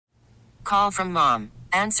call from mom.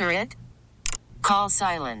 Answer it. Call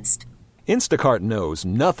silenced. Instacart knows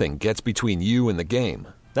nothing gets between you and the game.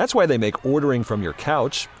 That's why they make ordering from your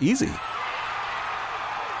couch easy.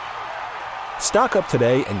 Stock up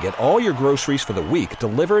today and get all your groceries for the week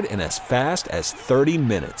delivered in as fast as 30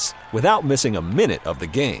 minutes without missing a minute of the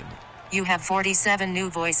game. You have 47 new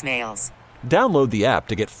voicemails. Download the app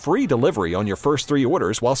to get free delivery on your first 3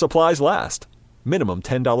 orders while supplies last. Minimum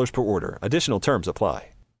 $10 per order. Additional terms apply.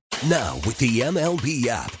 Now, with the MLB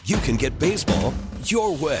app, you can get baseball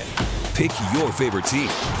your way. Pick your favorite team,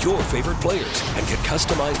 your favorite players, and get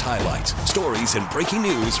customized highlights, stories, and breaking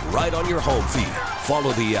news right on your home feed.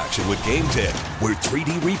 Follow the action with Game 10, where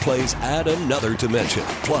 3D replays add another dimension.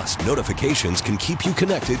 Plus, notifications can keep you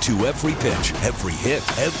connected to every pitch, every hit,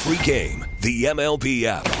 every game. The MLB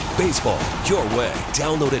app. Baseball your way.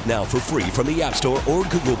 Download it now for free from the App Store or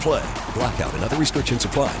Google Play. Blackout and other restrictions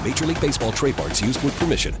apply. Major League Baseball trademarks used with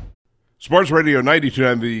permission. Sports Radio 92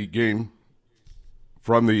 on the game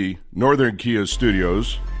from the Northern Kia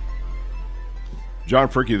Studios. John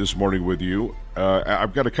Fricke this morning with you.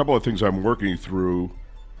 I've got a couple of things I'm working through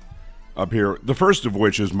up here. The first of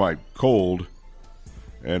which is my cold,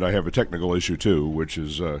 and I have a technical issue too, which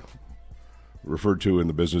is referred to in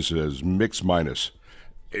the business as mix minus.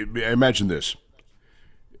 Imagine this.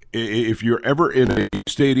 If you're ever in a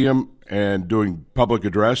stadium and doing public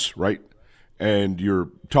address, right, and you're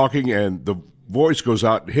talking and the voice goes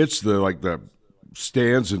out and hits the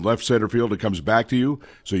stands in left center field, it comes back to you,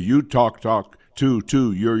 so you talk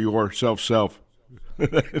to you're yourself.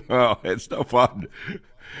 Oh, it's no fun.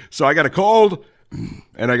 So I got a cold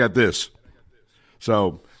and I got this.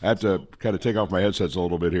 So I have to kind of take off my headsets a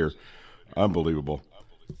little bit here. Unbelievable.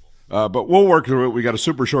 But we'll work through it. We got a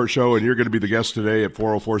super short show, and you're going to be the guest today at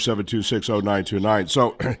 404-726-0929.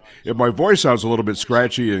 So if my voice sounds a little bit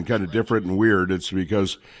scratchy and kind of different and weird, it's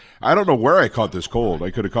because I don't know where I caught this cold. I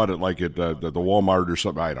could have caught it like at the Walmart or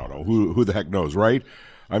something. I don't know. Who the heck knows, right?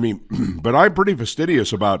 I mean, but I'm pretty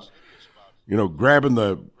fastidious about, grabbing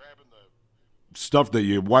the stuff that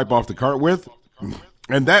you wipe off the cart with.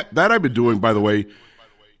 And that I've been doing, by the way,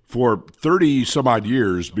 for 30-some-odd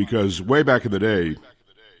years, because way back in the day,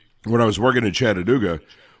 when I was working in Chattanooga,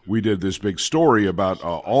 we did this big story about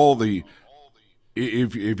all the –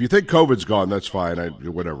 if you think COVID's gone, that's fine,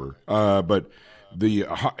 whatever. But the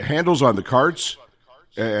handles on the carts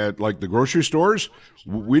at, like, the grocery stores,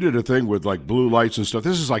 we did a thing with, like, blue lights and stuff.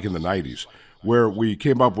 This is, like, in the 90s, where we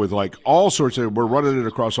came up with, like, all sorts of – we're running it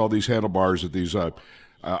across all these handlebars at these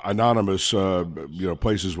anonymous,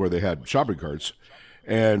 places where they had shopping carts.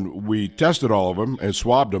 And we tested all of them and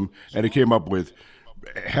swabbed them, and it came up with –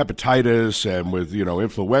 hepatitis and with,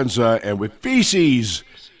 influenza and with feces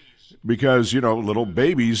because, little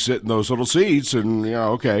babies sit in those little seats and,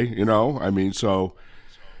 so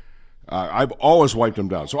I've always wiped them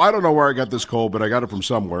down. So I don't know where I got this cold, but I got it from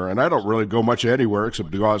somewhere, and I don't really go much anywhere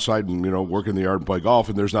except to go outside and, work in the yard and play golf,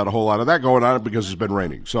 and there's not a whole lot of that going on because it's been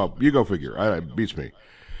raining. So you go figure. It beats me.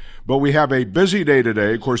 But we have a busy day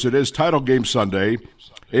today. Of course, it is title game Sunday,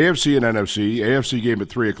 AFC and NFC, AFC game at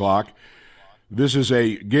 3 o'clock. This is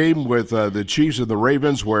a game with the Chiefs and the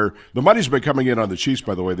Ravens where the money's been coming in on the Chiefs,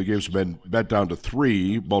 by the way. The game's been bet down to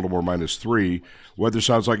 3, Baltimore -3. Weather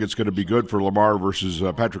sounds like it's going to be good for Lamar versus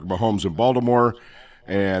Patrick Mahomes in Baltimore.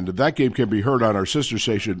 And that game can be heard on our sister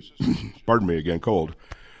station, pardon me, again, cold,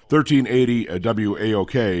 1380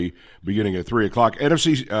 WAOK, beginning at 3 o'clock.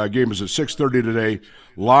 NFC game is at 6:30 today.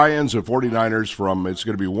 Lions and 49ers it's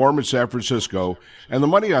going to be warm in San Francisco. And the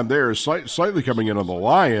money on there is slightly coming in on the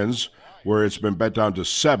Lions, where it's been bet down to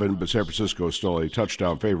 7, but San Francisco is still a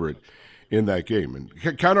touchdown favorite in that game. And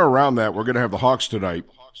kind of around that, we're going to have the Hawks tonight.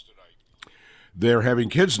 They're having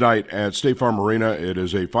kids' night at State Farm Arena. It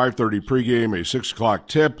is a 5:30 pregame, a 6 o'clock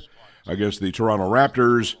tip against the Toronto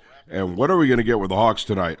Raptors. And what are we going to get with the Hawks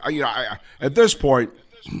tonight? At this point,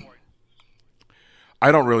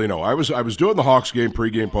 I don't really know. I was doing the Hawks game,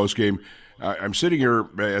 pregame, postgame. I'm sitting here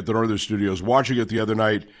at the Northern Studios watching it the other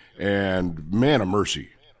night, and man of mercy,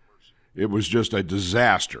 it was just a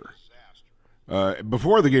disaster.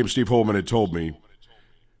 Before the game, Steve Holman had told me,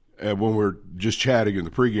 when we were just chatting in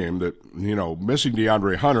the pregame, that, missing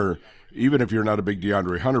DeAndre Hunter, even if you're not a big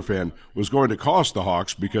DeAndre Hunter fan, was going to cost the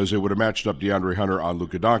Hawks because it would have matched up DeAndre Hunter on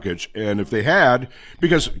Luka Doncic. And if they had,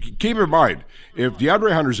 because keep in mind, if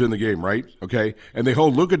DeAndre Hunter's in the game, right, okay, and they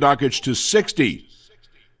hold Luka Doncic to 60,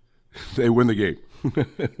 they win the game.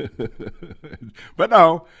 But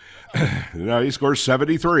no, he scores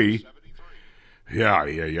 73. Yeah.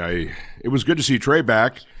 It was good to see Trey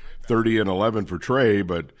back, 30 and 11 for Trey,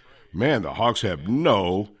 but, man, the Hawks have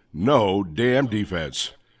no damn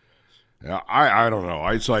defense. I don't know.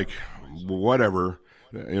 It's like, whatever.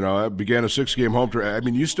 It began a 6-game home trip. I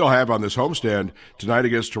mean, you still have on this homestand tonight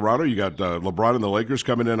against Toronto. You got LeBron and the Lakers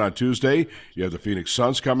coming in on Tuesday. You have the Phoenix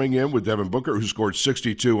Suns coming in with Devin Booker, who scored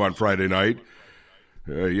 62 on Friday night.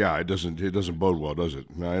 It doesn't bode well, does it?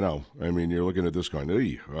 I know. I mean, you're looking at this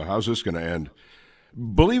going, how's this going to end?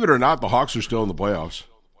 Believe it or not, the Hawks are still in the playoffs.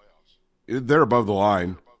 They're above the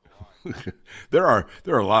line. There are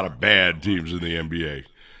a lot of bad teams in the NBA.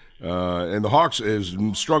 And the Hawks, as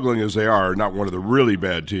struggling as they are not one of the really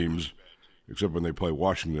bad teams, except when they play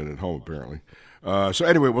Washington at home, apparently. So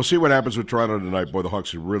anyway, we'll see what happens with Toronto tonight. Boy, the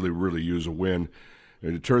Hawks could really, really use a win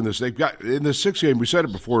to turn this. They've got in the 6th game. We said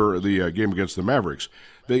it before the game against the Mavericks.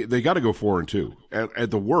 They got to go 4-2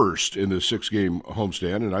 at the worst in the 6-game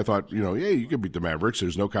homestand. And I thought, you can beat the Mavericks.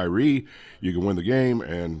 There's no Kyrie. You can win the game,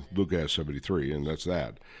 and Luka has 73, and that's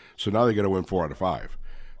that. So now they got to win 4 out of 5.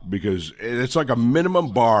 Because it's like a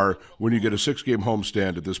minimum bar when you get a 6-game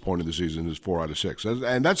homestand at this point in the season is 4 out of 6.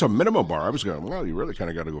 And that's a minimum bar. I was going, well, you really kind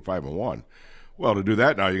of got to go 5-1. Well, to do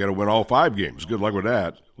that now, you got to win all 5 games. Good luck with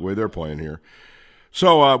that, the way they're playing here.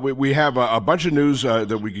 So we have a bunch of news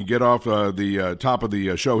that we can get off the top of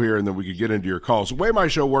the show here, and then we can get into your calls. The way my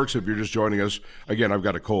show works, if you're just joining us, again, I've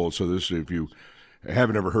got a cold, so this, if you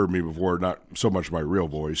haven't ever heard me before, not so much my real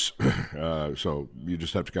voice, so you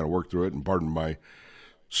just have to kind of work through it, and pardon my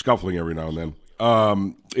scuffling every now and then,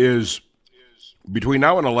 is between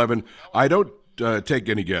now and 11, I don't take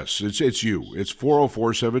any guests. It's you. It's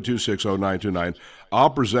 404-726-0929. I'll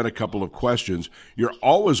present a couple of questions. You're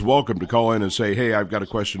always welcome to call in and say, hey, I've got a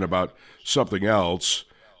question about something else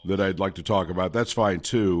that I'd like to talk about. That's fine,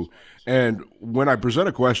 too. And when I present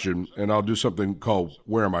a question, and I'll do something called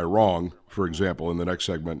Where Am I Wrong, for example, in the next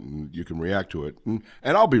segment, and you can react to it. And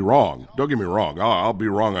I'll be wrong. Don't get me wrong. I'll be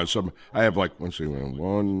wrong on some. I have like, let's see,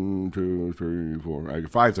 1, 2, 3, 4, I have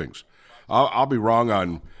 5 things. I'll be wrong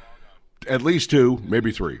on at least 2,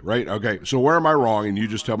 maybe 3, right? Okay, so where am I wrong? And you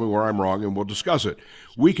just tell me where I'm wrong, and we'll discuss it.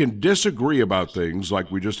 We can disagree about things,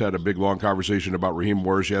 like we just had a big, long conversation about Raheem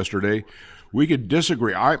Morris yesterday. We could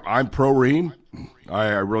disagree. I'm pro Raheem. I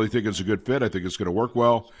really think it's a good fit. I think it's going to work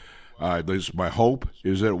well. At least my hope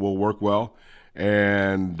is that it will work well.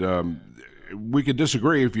 And we could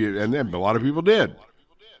disagree and then a lot of people did.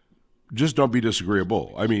 Just don't be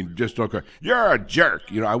disagreeable. I mean, just don't go, you're a jerk.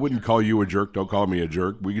 I wouldn't call you a jerk. Don't call me a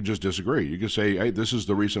jerk. We could just disagree. You could say, hey, this is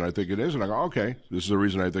the reason I think it is. And I go, okay, this is the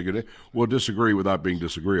reason I think it is. We'll disagree without being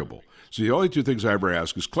disagreeable. So the only 2 things I ever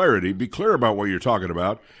ask is clarity. Be clear about what you're talking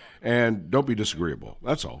about. And don't be disagreeable.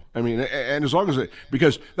 That's all. I mean, and as long as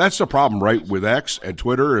because that's the problem, right, with X and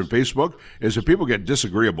Twitter and Facebook, is that people get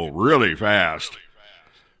disagreeable really fast.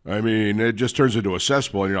 I mean, it just turns into a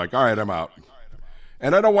cesspool, and you're like, all right, I'm out.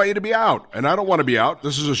 And I don't want you to be out, and I don't want to be out.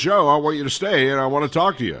 This is a show. I want you to stay, and I want to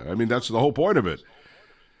talk to you. I mean, that's the whole point of it.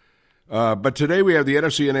 But today we have the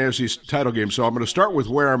NFC and AFC title game, so I'm going to start with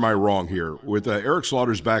Where Am I Wrong here, with Eric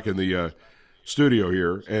Slaughter's back in the studio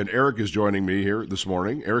here, and Eric is joining me here this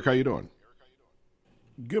morning. Eric, how you doing?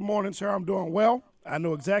 Good morning, sir. I'm doing well. I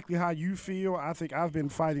know exactly how you feel. I think I've been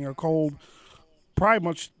fighting a cold pretty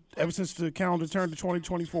much ever since the calendar turned to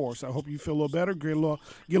 2024. So I hope you feel a little better. Get a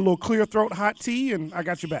little clear throat hot tea, and I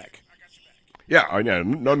got your back. Yeah,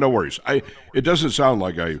 no worries. It doesn't sound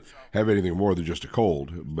like I have anything more than just a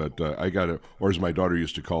cold, but I got it, or as my daughter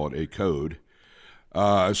used to call it, a code.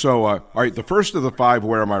 All right, the first of the 5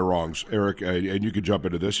 Where Am I Wrongs, Eric, and you could jump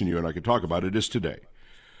into this and you and I could talk about it, is today.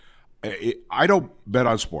 I don't bet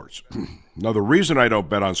on sports. Now, the reason I don't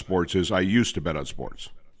bet on sports is I used to bet on sports,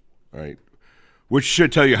 right? Which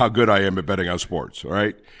should tell you how good I am at betting on sports, all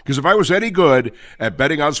right? Because if I was any good at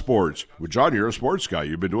betting on sports, well, John, you're a sports guy.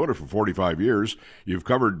 You've been doing it for 45 years. You've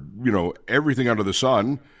covered, everything under the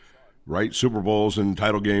sun. Right, Super Bowls and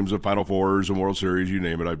title games and Final Fours and World Series, you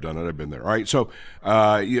name it, I've done it, I've been there. All right, so,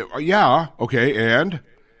 yeah, okay, and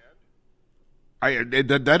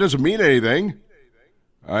that doesn't mean anything.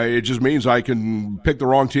 It just means I can pick the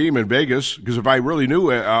wrong team in Vegas, because if I really knew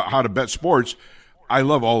how to bet sports, I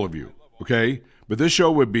love all of you, okay? But this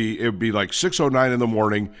show would be like 6:09 in the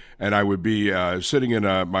morning, and I would be sitting in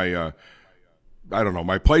my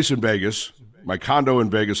place in Vegas, my condo in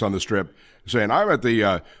Vegas on the Strip, saying, I'm at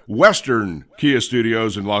the Western Kia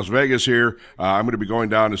Studios in Las Vegas here. I'm going to be going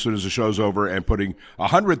down as soon as the show's over and putting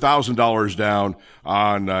 $100,000 down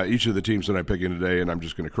on each of the teams that I'm picking today, and I'm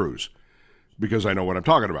just going to cruise because I know what I'm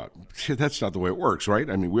talking about. That's not the way it works, right?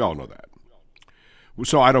 I mean, we all know that.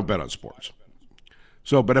 So I don't bet on sports.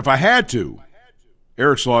 So, but if I had to,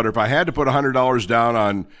 Eric Slaughter, if I had to put $100 down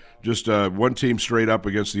on just one team straight up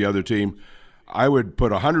against the other team, I would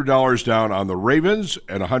put $100 down on the Ravens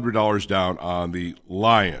and $100 down on the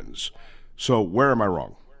Lions. So where am I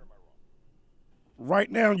wrong?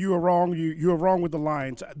 Right now, you are wrong. You are wrong with the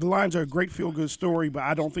Lions. The Lions are a great feel-good story, but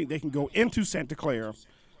I don't think they can go into Santa Clara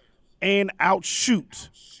and outshoot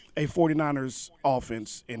a 49ers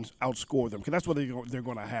offense and outscore them, because that's what they're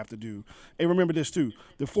going to have to do. And remember this, too.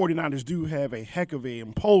 The 49ers do have a heck of a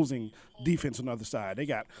imposing defense on the other side. They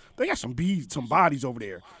got some bodies over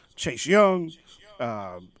there. Chase Young,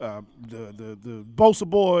 the Bosa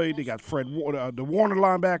boy. They got Fred, the Warner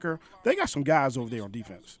linebacker. They got some guys over there on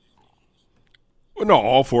defense. Well, no,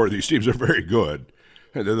 all four of these teams are very good.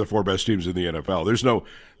 They're the four best teams in the NFL. There's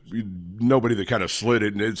nobody that kind of slid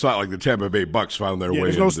it, and it's not like the Tampa Bay Bucks found their way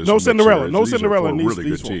into this. No Cinderella. No Cinderella in really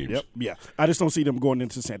these good teams. Yep, yeah. I just don't see them going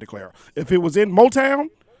into Santa Clara. If it was in Motown,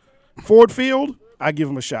 Ford Field, I give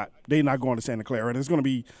them a shot. They're not going to Santa Clara, and I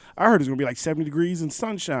heard it's going to be like 70 degrees and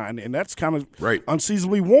sunshine, and that's kind of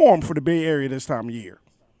unseasonably warm for the Bay Area this time of year.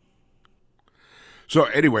 So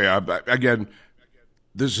anyway, again,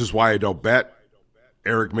 this is why I don't bet.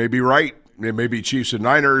 Eric may be right. It may be Chiefs and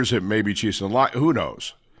Niners. It may be Chiefs and Lions. Who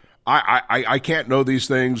knows? I can't know these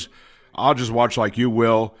things. I'll just watch like you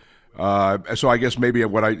will. So I guess maybe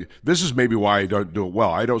this is maybe why I don't do it well.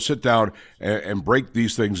 I don't sit down and break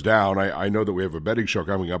these things down. I know that we have a betting show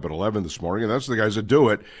coming up at 11 this morning, and that's the guys that do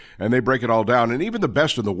it, and they break it all down. And even the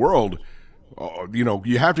best in the world,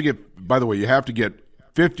 you have to get, by the way,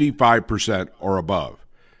 55% or above.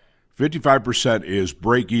 55% is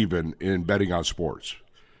break even in betting on sports.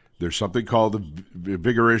 There's something called the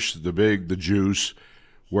vigorish, the big, the juice,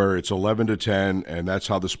 where it's 11 to 10, and that's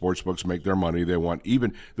how the sports books make their money. They want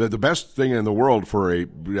even the best thing in the world for a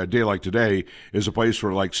day like today is a place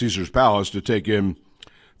for like Caesar's Palace to take in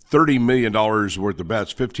 $30 million worth of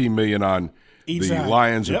bets, $15 million on the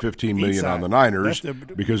Lions and $15 million on the Niners,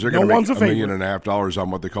 because they're going to make $1.5 million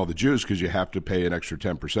on what they call the juice, because you have to pay an extra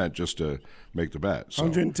 10% just to make the bet. So.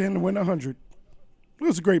 110 to win 100. Well,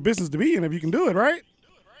 it's a great business to be in if you can do it, right?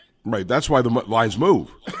 Right. That's why the lines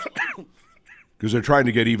move, because they're trying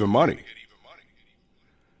to get even money.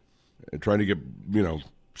 And trying to get,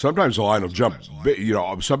 sometimes the line will jump.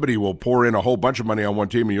 Somebody will pour in a whole bunch of money on one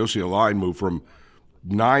team, and you'll see a line move from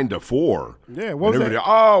 9 to 4. Yeah, what was that?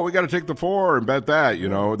 Oh, we got to take the 4 and bet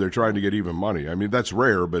that. They're trying to get even money. I mean, that's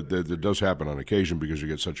rare, but it does happen on occasion because you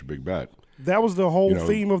get such a big bet. That was the whole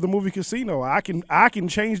theme of the movie Casino. I can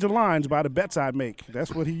change the lines by the bets I make.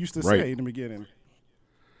 That's what he used to say in the beginning.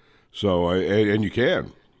 So, and you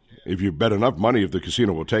can. If you bet enough money, if the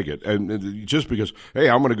casino will take it. And just because, hey,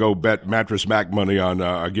 I'm going to go bet Mattress Mac money on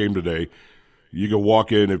a game today, you can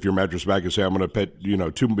walk in if you're Mattress Mac and say, I'm going to bet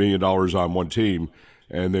 $2 million on one team,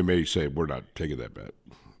 and they may say, we're not taking that bet.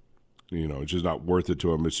 It's just not worth it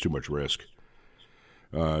to them. It's too much risk.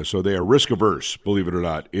 So they are risk-averse, believe it or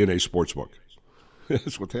not, in a sports book.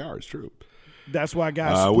 That's what they are. It's true. That's why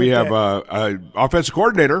guys we have an offensive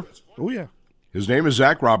coordinator. Oh, yeah. His name is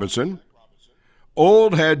Zach Robinson.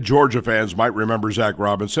 Old head Georgia fans might remember Zach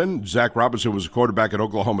Robinson. Zach Robinson was a quarterback at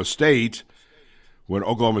Oklahoma State when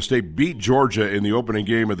Oklahoma State beat Georgia in the opening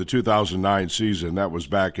game of the 2009 season. That was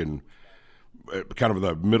back in kind of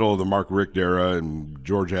the middle of the Mark Richt era, and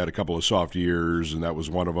Georgia had a couple of soft years, and that was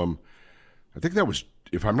one of them. I think that was,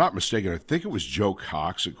 if I'm not mistaken, I think it was Joe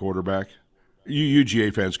Cox at quarterback. You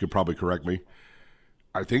UGA fans could probably correct me.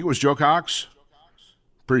 I think it was Joe Cox.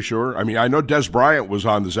 Pretty sure. I mean, I know Des Bryant was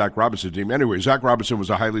on the Zach Robinson team. Anyway, Zach Robinson was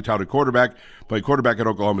a highly touted quarterback, played quarterback at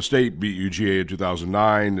Oklahoma State, beat UGA in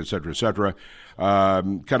 2009, et cetera, et cetera.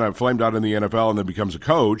 Kind of flamed out in the NFL and then becomes a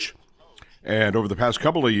coach. And over the past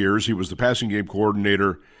couple of years, he was the passing game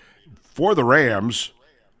coordinator for the Rams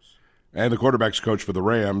and the quarterback's coach for the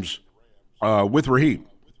Rams with Raheem.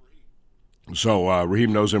 So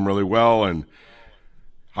Raheem knows him really well and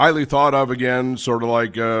highly thought of again, sort of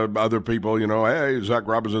like other people, hey, Zach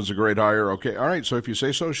Robinson's a great hire. Okay, all right, so if you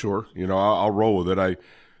say so, sure. I'll roll with it. I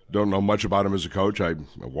don't know much about him as a coach. I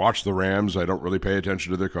watch the Rams. I don't really pay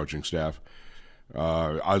attention to their coaching staff.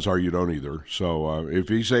 Odds are you don't either. So if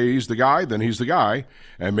he say he's the guy, then he's the guy.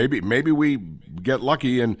 And maybe we get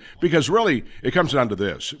lucky. And because really it comes down to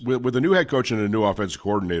this. With a new head coach and a new offensive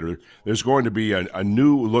coordinator, there's going to be a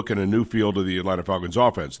new look and a new feel to the Atlanta Falcons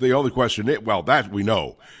offense. The only question is, well, that we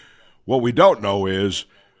know. What we don't know is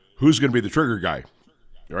who's going to be the trigger guy,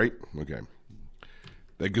 right? Okay.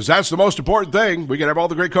 Because that's the most important thing. We can have all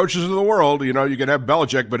the great coaches in the world. You can have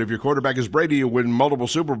Belichick, but if your quarterback is Brady, you win multiple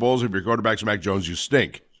Super Bowls. If your quarterback's Mac Jones, you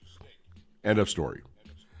stink. End of story.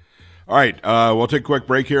 All right, we'll take a quick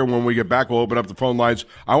break here. When we get back, we'll open up the phone lines.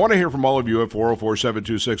 I want to hear from all of you at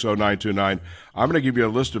 404-726-0929. I'm going to give you a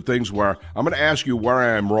list of things where I'm going to ask you where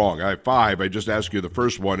I am wrong. I have 5. I just asked you the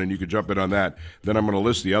first one, and you can jump in on that. Then I'm going to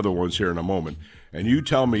list the other ones here in a moment. And you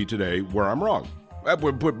tell me today where I'm wrong.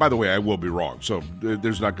 But by the way, I will be wrong. So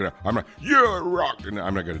there's not going to, I'm not, you're wrong.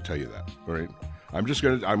 I'm not going to tell you that. All right. I'm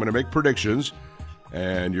going to make predictions,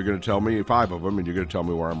 and you're going to tell me 5 of them, and you're going to tell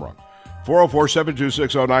me where I'm wrong.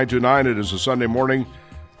 404-726-0929. It is a Sunday morning,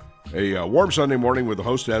 a warm Sunday morning with the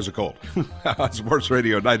host who has a cold. Sports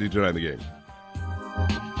Radio 92.9 The Game.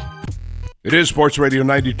 It is Sports Radio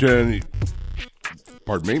 92.9.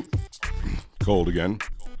 Pardon me. Cold again.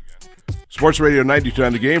 Sports Radio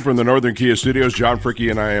 92.9 The Game from the Northern Kia Studios. John Fricke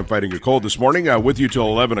and I am fighting a cold this morning. With you till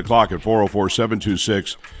 11 o'clock at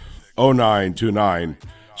 404-726-0929.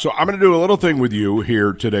 So I'm going to do a little thing with you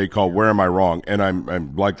here today called Where Am I Wrong? And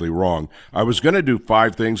I'm likely wrong. I was going to do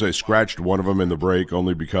 5 things. I scratched one of them in the break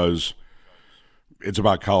only because it's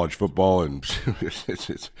about college football, and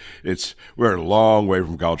we're a long way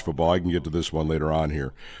from college football. I can get to this one later on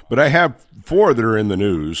here. But I have 4 that are in the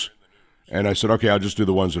news, and I said, okay, I'll just do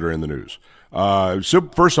the ones that are in the news. So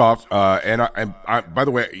first off, and by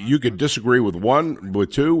the way, you could disagree with 1,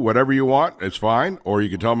 with 2, whatever you want. It's fine. Or you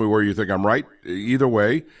can tell me where you think I'm right. Either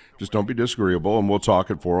way, just don't be disagreeable, and we'll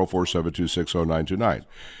talk at 404-726-0929.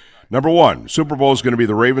 Number 1, Super Bowl is going to be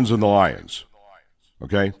the Ravens and the Lions.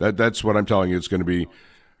 Okay, that's what I'm telling you. It's going to be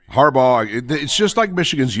Harbaugh. It's just like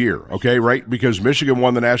Michigan's year, okay, right? Because Michigan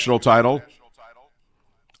won the national title,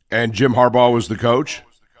 and Jim Harbaugh was the coach.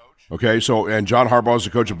 Okay, so and John Harbaugh is the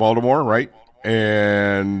coach of Baltimore, right?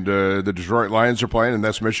 And the Detroit Lions are playing, and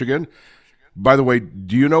that's Michigan. By the way,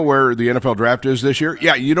 do you know where the NFL draft is this year?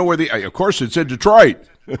 Yeah, you know where of course, it's in Detroit.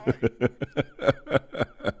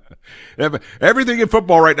 Everything in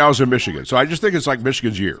football right now is in Michigan, so I just think it's like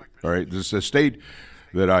Michigan's year. All right, this is a state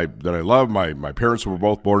that I love. My parents were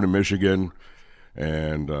both born in Michigan,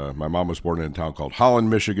 and my mom was born in a town called Holland,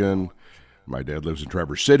 Michigan. My dad lives in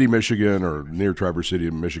Traverse City, Michigan, or near Traverse City,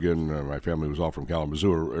 Michigan. My family was all from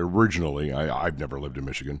Kalamazoo originally. I've never lived in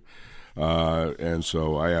Michigan, and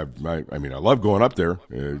so I love going up there.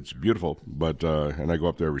 It's beautiful, but and I go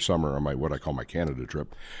up there every summer on what I call my Canada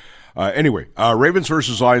trip. Anyway, Ravens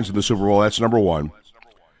versus Lions in the Super Bowl. That's number 1.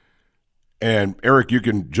 And Eric, you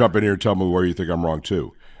can jump in here and tell me where you think I'm wrong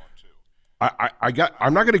too.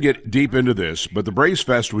 I'm not going to get deep into this, but the Braves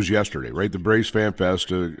Fest was yesterday, right? The Braves Fan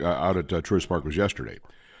Fest out at Truist Park was yesterday.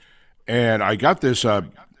 And I got this, I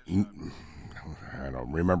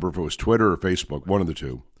don't remember if it was Twitter or Facebook, one of the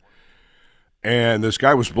two. And this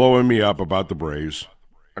guy was blowing me up about the Braves.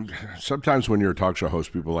 Sometimes when you're a talk show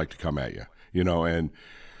host, people like to come at you, and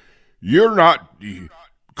you're not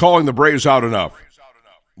calling the Braves out enough.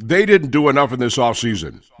 They didn't do enough in this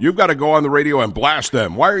offseason. You've got to go on the radio and blast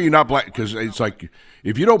them. Why are you not blast? Because it's like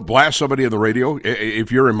if you don't blast somebody on the radio,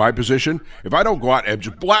 if you're in my position, if I don't go out and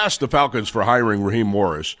just blast the Falcons for hiring Raheem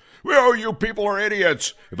Morris, well, you people are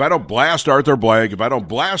idiots. If I don't blast Arthur Blank, if I don't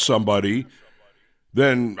blast somebody,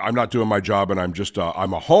 then I'm not doing my job, and I'm just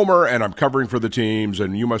I'm a homer, and I'm covering for the teams,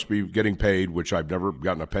 and you must be getting paid, which I've never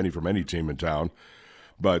gotten a penny from any team in town.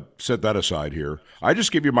 But set that aside here. I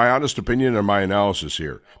just give you my honest opinion and my analysis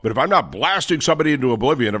here. But if I'm not blasting somebody into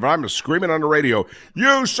oblivion, if I'm screaming on the radio,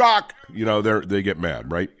 you suck, they get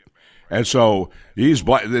mad, right? And so he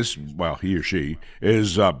or she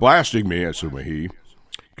is blasting me, assuming he,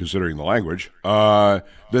 considering the language,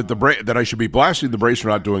 that I should be blasting the Braves for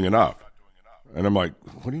not doing enough. And I'm like,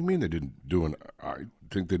 what do you mean they didn't do enough? I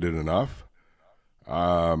think they did enough.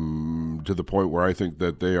 To the point where I think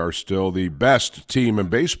that they are still the best team in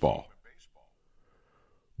baseball.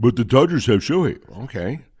 But the Dodgers have Shohei.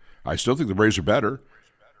 Okay. I still think the Braves are better.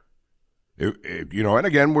 And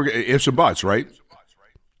again, we're ifs and buts, right?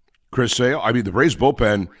 Chris Sale. The Braves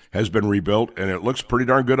bullpen has been rebuilt, and it looks pretty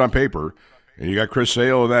darn good on paper. And you got Chris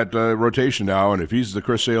Sale in that rotation now, and if he's the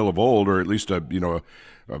Chris Sale of old, or at least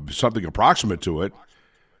something approximate to it,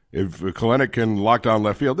 if Kalenic can lock down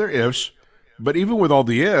left field, they're ifs. But even with all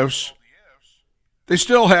the ifs, they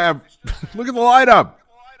still have – look at the lineup.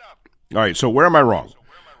 All right, so where am I wrong?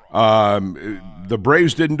 The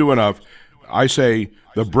Braves didn't do enough. I say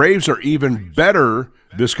the Braves are even better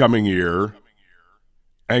this coming year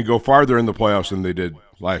and go farther in the playoffs than they did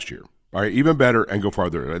last year. All right, even better and go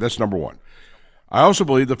farther. That's number 1. I also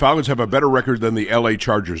believe the Falcons have a better record than the L.A.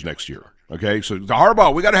 Chargers next year. Okay, so the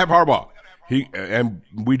Harbaugh, we got to have Harbaugh. And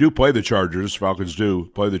we do play the Chargers. Falcons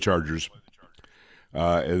do play the Chargers.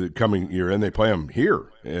 Coming year, and they play them here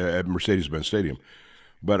at Mercedes-Benz Stadium.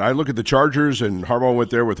 But I look at the Chargers, and Harbaugh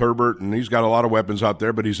went there with Herbert, and he's got a lot of weapons out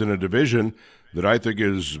there, but he's in a division that I think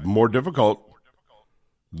is more difficult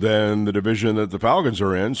than the division that the Falcons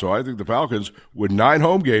are in. So I think the Falcons, with 9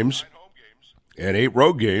 home games and 8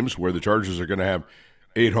 road games, where the Chargers are going to have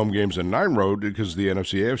 8 home games and 9 road because of the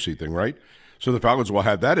NFC-AFC thing, right? So the Falcons will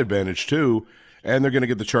have that advantage too. and they're going to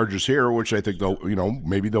get the Chargers here, which I think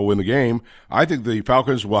maybe they'll win the game. I think the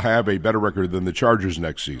Falcons will have a better record than the Chargers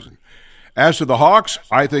next season. As to the Hawks,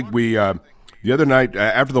 I think we the other night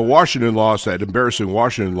after the Washington loss, that embarrassing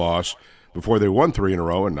Washington loss, before they won 3 in a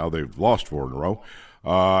row and now they've lost 4 in a row,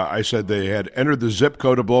 I said they had entered the zip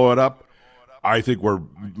code to blow it up. I think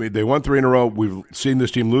they won 3 in a row. We've seen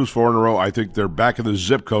this team lose 4 in a row. I think they're back in the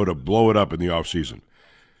zip code to blow it up in the offseason.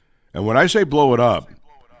 And when I say blow it up,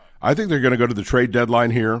 I think they're going to go to the trade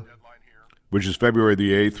deadline here, which is February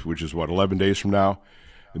the 8th, which is, 11 days from now.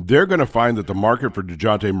 They're going to find that the market for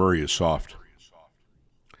DeJounte Murray is soft.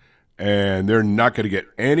 And they're not going to get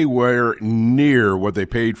anywhere near what they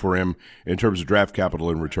paid for him in terms of draft capital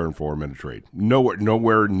in return for him in a trade.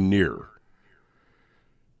 Nowhere near.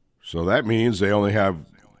 So that means they only have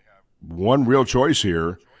one real choice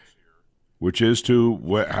here, which is to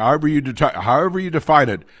however you define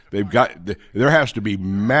it. There has to be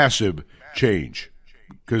massive change,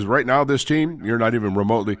 because right now this team, you're not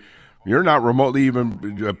remotely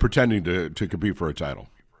even pretending to compete for a title.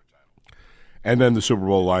 And then the Super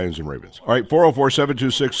Bowl Lions and Ravens. All right,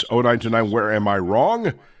 404-726-0929. Where am I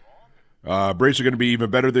wrong? Braves are going to be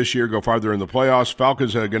even better this year, go farther in the playoffs.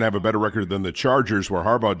 Falcons are going to have a better record than the Chargers, where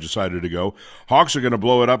Harbaugh decided to go. Hawks are going to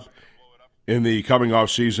blow it up in the coming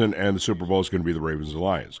off season, and the Super Bowl is going to be the Ravens and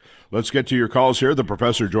Lions. Let's get to your calls here. The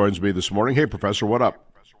professor joins me this morning. Hey, Professor, what up?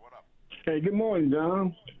 Hey, good morning,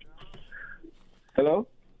 John. Hello?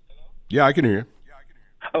 Yeah, I can hear you.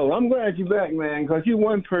 Oh, I'm glad you're back, man, because you're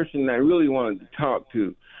one person I really wanted to talk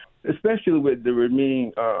to, especially with the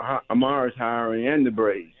remaining Amara's hiring and the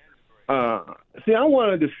Braves. See, I'm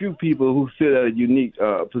one of the few people who sit at a unique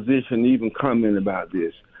position to even comment about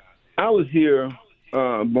this. I was here,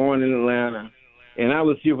 born in Atlanta, and I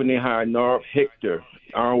was here when they hired Norv Hector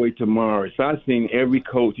all the way to Morris. So I've seen every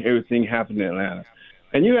coach, everything happen in Atlanta.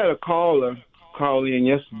 And you had a caller call in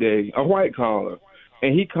yesterday, a white caller,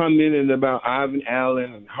 and he commented about Ivan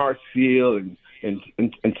Allen and Hartsfield and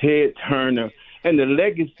Ted Turner and the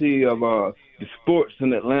legacy of the sports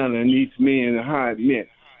in Atlanta and these men and how it meant.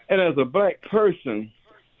 And as a black person,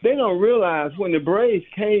 they don't realize when the Braves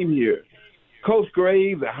came here, Coach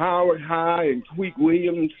Graves at Howard High and Tweak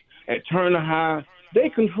Williams at Turner High, they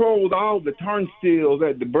controlled all the turnstiles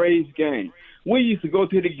at the Braves game. We used to go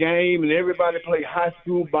to the game and everybody played high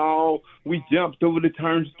school ball. We jumped over the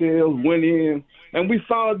turnstiles, went in, and we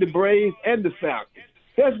followed the Braves and the Falcons.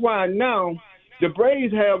 That's why now the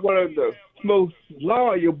Braves have one of the most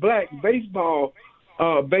loyal black baseball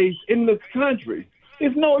base in the country. You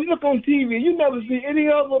look on TV, you never see any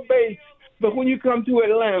other base, but when you come to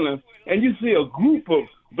Atlanta and you see a group of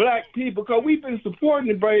black people, because we've been supporting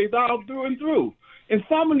the Braves all through and through. And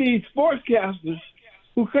some of these sportscasters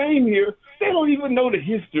who came here, they don't even know the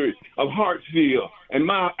history of Hartsfield and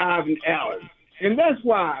Ivan Allen. And that's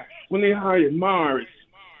why when they hired Morris,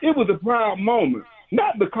 it was a proud moment.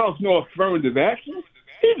 Not because no affirmative action.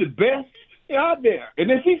 He's the best out there. And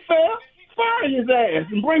if he fails, fire his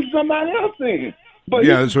ass and bring somebody else in. But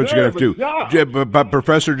yeah, that's what you're going to have to do. But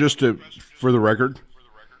Professor, for the record,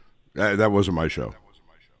 that wasn't my show.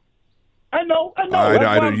 I know.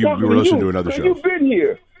 You were listening to another show. You've been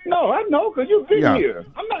here. No, I know, because you've been here.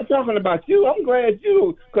 I'm not talking about you. I'm glad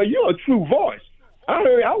because you're a true voice. I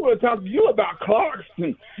want to talk to you about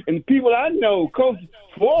Clarkson and people I know, Coach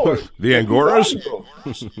Ford. The Angoras?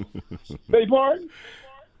 Beg your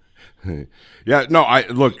pardon? Yeah, no,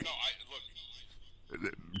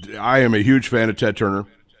 I am a huge fan of Ted Turner.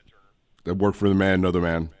 I worked for the man, know the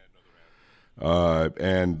man.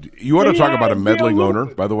 And you want to talk about a meddling owner,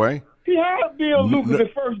 by the way? He hired Bill Lucas, the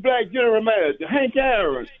first black general manager, Hank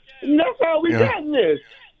Aaron. And that's how we got this.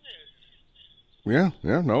 Yeah,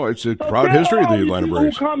 no, it's a proud history of the Atlanta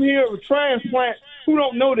Braves. Who come here with transplants who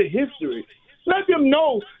don't know the history. Let them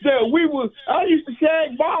know that I used to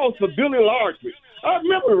shag balls for Billy Larkin. I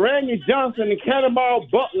remember Randy Johnson and Cannonball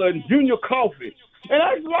Butler and Junior Coffey.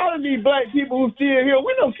 And a lot of these black people who still here,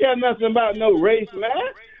 we don't care nothing about no race, man.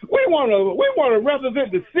 We want to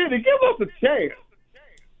represent the city. Give us a chance.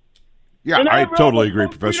 Yeah, I totally agree,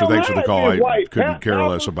 Professor. Thanks for the call. I couldn't care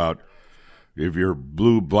less about if you're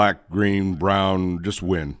blue, black, green, brown, just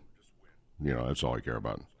win. That's all I care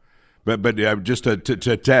about. But just to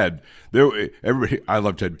Ted, I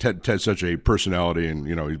love Ted. Ted's such a personality, and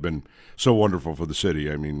he's been so wonderful for the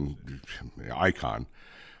city. I mean, icon.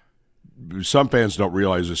 Some fans don't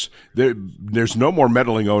realize this. There's no more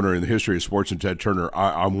meddling owner in the history of sports than Ted Turner.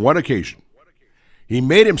 On one occasion, he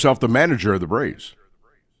made himself the manager of the Braves.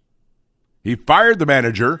 He fired the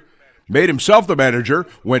manager, made himself the manager,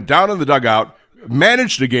 went down in the dugout,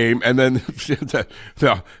 managed the game, and then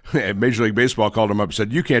Major League Baseball called him up and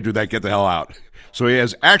said, "You can't do that. Get the hell out." So he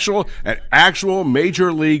has an actual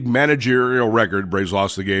major league managerial record. Braves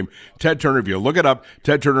lost the game. Ted Turner, if you look it up,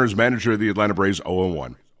 Ted Turner is manager of the Atlanta Braves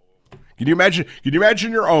 0-1. Can you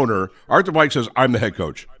imagine your owner, Arthur Blank, says, I'm the head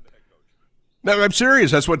coach? No, I'm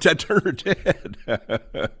serious. That's what Ted Turner did.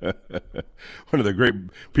 One of the great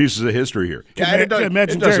pieces of history here.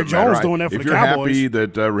 Imagine Jerry Jones doing that for the Cowboys. If you're happy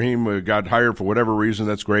that Raheem got hired for whatever reason,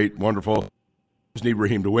 that's great, wonderful. I just need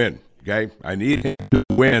Raheem to win, okay? I need him to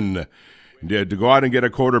win, to go out and get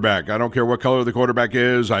a quarterback. I don't care what color the quarterback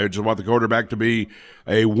is. I just want the quarterback to be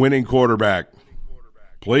a winning quarterback.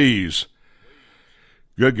 Please.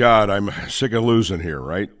 Good God, I'm sick of losing here,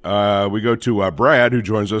 right? We go to Brad, who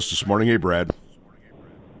joins us this morning. Hey, Brad.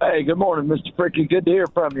 Hey, good morning, Mr. Fricke. Good to hear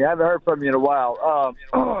from you. I haven't heard from you in a while.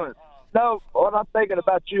 No, what I'm thinking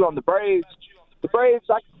about you on the Braves,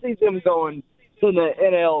 I can see them going to the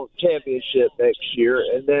NL Championship next year.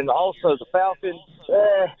 And then also the Falcons,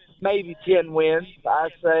 maybe 10 wins, I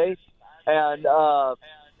say. And the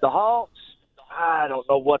Hawks, I don't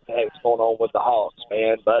know what the heck's going on with the Hawks,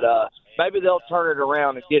 man. But maybe they'll turn it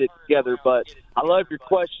around and get it together. But I love your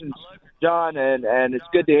questions, John, and it's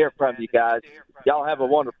good to hear from you guys. Y'all have a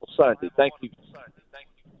wonderful Sunday. Thank you.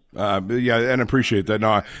 Yeah, and appreciate that.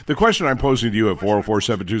 Now, the question I'm posing to you at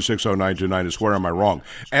 404-726-0929 is, where am I wrong?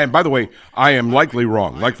 And by the way, I am likely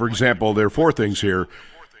wrong. Like, for example, there are four things here.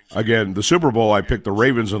 Again, the Super Bowl, I picked the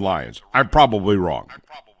Ravens and Lions. I'm probably wrong.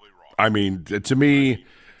 I mean, to me,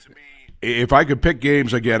 if I could pick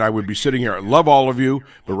games again, I would be sitting here. I love all of you,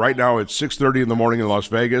 but right now it's 6:30 in the morning in Las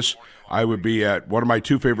Vegas. I would be at one of my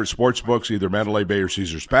two favorite sports books, either Mandalay Bay or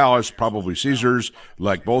Caesar's Palace, probably Caesar's,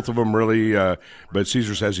 like both of them really, but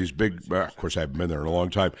Caesar's has these big, of course I haven't been there in a long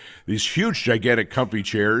time, these huge, gigantic, comfy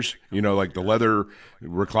chairs, like the leather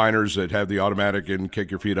recliners that have the automatic and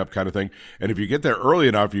kick your feet up kind of thing. And if you get there early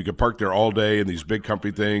enough, you can park there all day in these big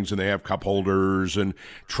comfy things, and they have cup holders and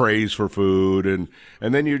trays for food, and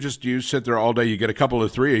then you sit there all day. You get a couple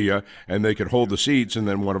of three of you, and they can hold the seats, and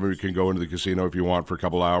then one of them can go into the casino if you want for a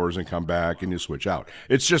couple hours and come back, and you switch out.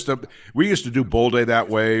 It's just we used to do Bowl Day that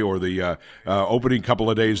way, or the opening couple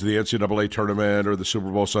of days of the NCAA tournament, or the Super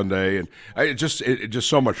Bowl Sunday, and it just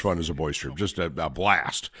so much fun as a boys trip, just a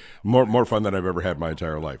blast, more fun than I've ever had my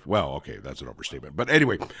entire life. Well, okay, that's an overstatement, but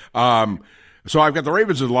anyway, so I've got the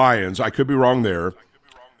Ravens and Lions. I could be wrong there.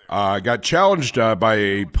 I got challenged by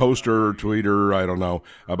a poster, tweeter, I don't know,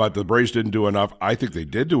 about the Braves didn't do enough. I think they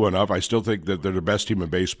did do enough. I still think that they're the best team in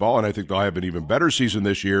baseball, and I think they'll have an even better season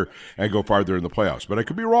this year and go farther in the playoffs. But I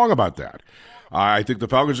could be wrong about that. I think the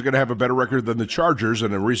Falcons are going to have a better record than the Chargers,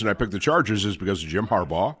 and the reason I picked the Chargers is because of Jim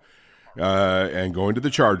Harbaugh. And going to the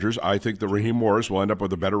Chargers, I think that Raheem Morris will end up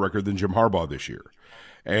with a better record than Jim Harbaugh this year.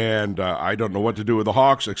 And I don't know what to do with the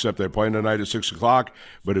Hawks, except they're playing tonight at 6 o'clock.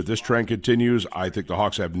 But if this trend continues, I think the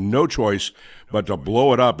Hawks have no choice but to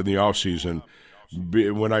blow it up in the offseason.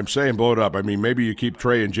 When I'm saying blow it up, I mean maybe you keep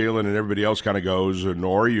Trey and Jalen and everybody else kind of goes,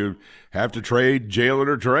 or you have to trade Jalen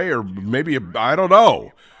or Trey, or maybe I don't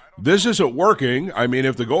know. This isn't working. I mean,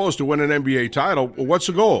 if the goal is to win an NBA title, well, what's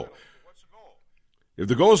the goal? If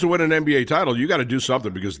the goal is to win an NBA title, you got to do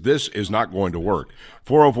something, because this is not going to work.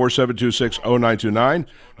 404-726-0929.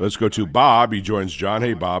 Let's go to Bob. He joins John.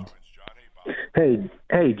 Hey, Bob. Hey,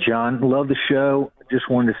 John. Love the show. Just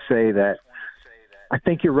wanted to say that I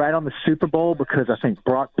think you're right on the Super Bowl, because I think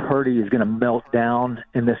Brock Purdy is going to melt down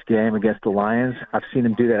in this game against the Lions. I've seen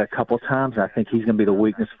him do that a couple of times. I think he's going to be the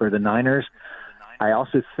weakness for the Niners. I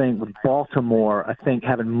also think with Baltimore, I think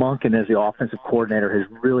having Monken as the offensive coordinator has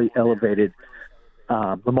really elevated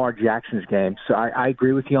Lamar Jackson's game. So I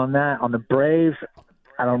agree with you on that. On the Braves,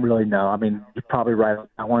 I don't really know. I mean, you're probably right on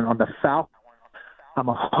that one. On the Falcons, I'm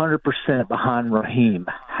 100% behind Raheem.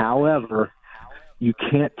 However, you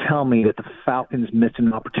can't tell me that the Falcons missed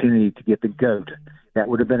an opportunity to get the GOAT. That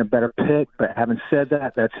would have been a better pick, but having said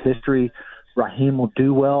that, that's history. Raheem will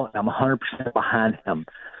do well, and I'm 100% behind him.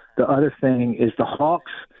 The other thing is the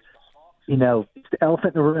Hawks, it's the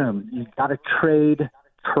elephant in the room. You've got to trade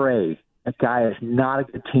Trey. That guy is not a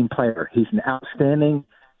good team player. He's an outstanding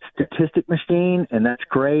statistic machine, and that's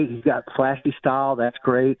great. He's got flashy style. That's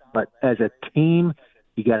great. But as a team,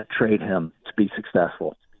 you got to trade him to be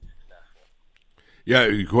successful. Yeah,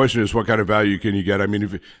 the question is, what kind of value can you get? I mean,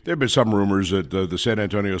 there have been some rumors that the San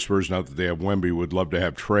Antonio Spurs, now that they have Wemby, would love to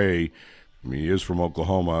have Trey. I mean, he is from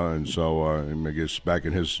Oklahoma, and so I guess back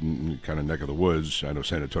in his kind of neck of the woods. I know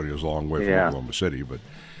San Antonio's a long way from Oklahoma City, but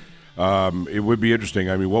it would be interesting.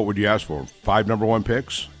 I mean, what would you ask for? 5 number 1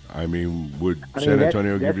 picks? I mean, would San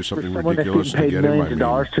Antonio give you something ridiculous to get him? Millions of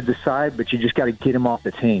dollars to decide, but you just got to get him off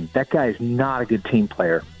the team. That guy is not a good team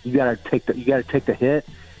player. You got to take the hit.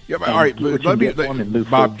 Yeah, but, all right. Let me,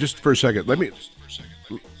 Bob, just for a second. Let me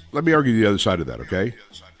let me argue the other side of that, okay?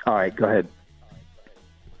 All right, go ahead.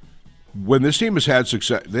 When this team has had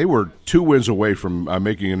success, they were 2 wins away from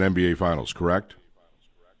making an NBA Finals, correct?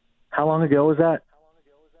 How long ago was that?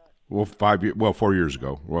 Well, 4 years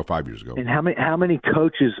ago. Well, 5 years ago. And how many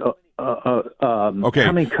coaches? Okay,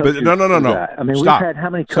 how many coaches? But no. I mean, Stop. we've had how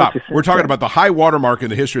many Stop. coaches? We're talking about the high watermark in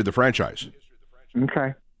the history of the franchise.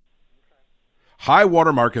 Okay. High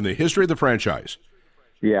watermark in the history of the franchise.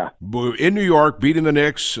 Yeah. In New York, beating the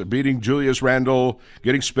Knicks, beating Julius Randle,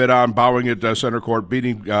 getting spit on, bowing at center court,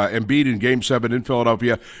 beating Embiid in Game 7 in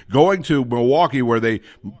Philadelphia, going to Milwaukee where they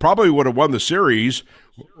probably would have won the series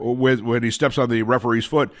when he steps on the referee's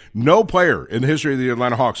foot. No player in the history of the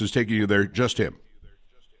Atlanta Hawks is taking you there, just him.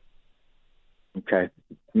 Okay.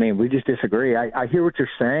 I mean, we just disagree. I hear what you're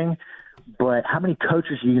saying, but how many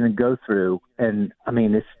coaches are you going to go through? And, I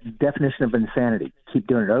mean, it's the definition of insanity. Keep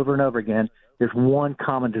doing it over and over again. There's one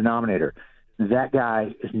common denominator. That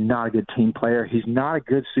guy is not a good team player. He's not a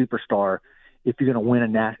good superstar if you're going to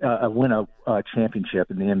win a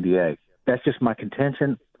championship in the NBA. That's just my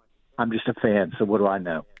contention. I'm just a fan, so what do I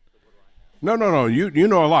know? No. You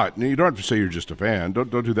know a lot. You don't have to say you're just a fan.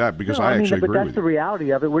 Don't do that because I actually agree with you. But that's the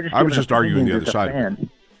reality of it. We're just I was just arguing the other side.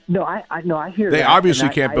 No, I hear that. They obviously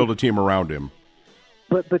can't build a team around him.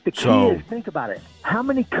 But the key is, think about it. How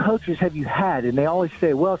many coaches have you had? And they always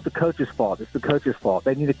say, well, it's the coach's fault. It's the coach's fault.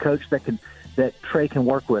 They need a coach that Trey can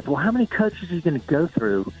work with. Well, how many coaches are you going to go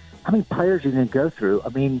through? How many players are you going to go through? I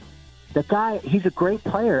mean, the guy, he's a great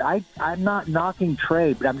player. I'm not knocking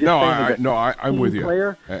Trey, but I'm just saying I'm with you.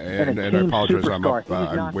 And I apologize.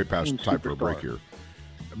 I'm way past time for a break here.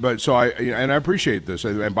 But so I appreciate this.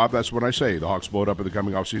 And Bob, that's what I say. The Hawks blow it up in the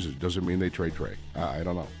coming offseason. Doesn't mean they trade Trey. I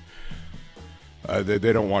don't know.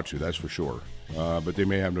 They don't want to, that's for sure. But they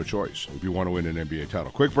may have no choice if you want to win an NBA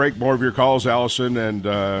title. Quick break, more of your calls. Allison and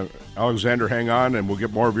Alexander, hang on, and we'll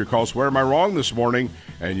get more of your calls. Where am I wrong this morning?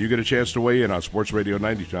 And you get a chance to weigh in on Sports Radio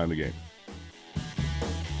 92 on the game.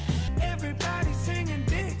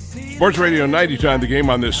 Sports Radio 92 on the game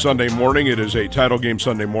on this Sunday morning. It is a title game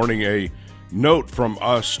Sunday morning. A note from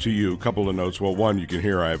us to you, a couple of notes. Well, one, you can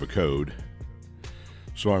hear I have a code,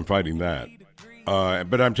 so I'm fighting that.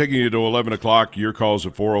 But I'm taking you to 11 o'clock. Your calls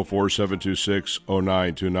at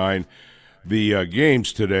 404-726-0929. The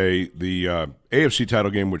games today, the AFC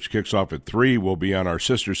title game, which kicks off at 3, will be on our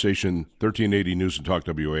sister station, 1380 News and Talk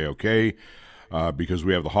WAOK, because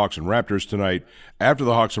we have the Hawks and Raptors tonight. After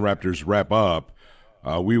the Hawks and Raptors wrap up,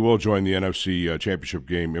 we will join the NFC Championship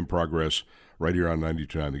game in progress right here on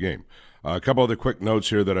 92.9 The Game. A couple other quick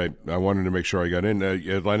notes here that I wanted to make sure I got in.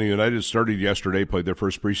 Atlanta United started yesterday, played their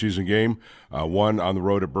first preseason game, won on the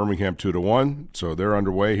road at Birmingham 2-1. So they're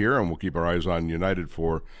underway here, and we'll keep our eyes on United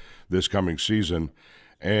for this coming season.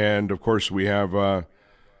 And, of course, we have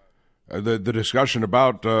the discussion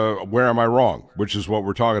about where am I wrong, which is what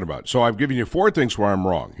we're talking about. So I've given you 4 things where I'm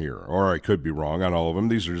wrong here, or I could be wrong on all of them.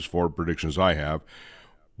 These are just 4 predictions I have.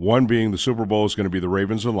 One being the Super Bowl is going to be the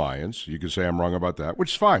Ravens and Lions. You could say I'm wrong about that, which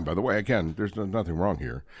is fine, by the way. Again, there's nothing wrong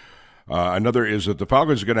here. Another is that the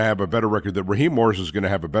Falcons are going to have a better record, that Raheem Morris is going to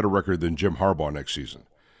have a better record than Jim Harbaugh next season.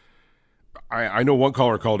 I know one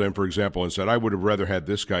caller called in, for example, and said, I would have rather had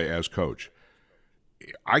this guy as coach.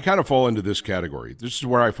 I kind of fall into this category. This is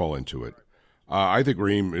where I fall into it. I think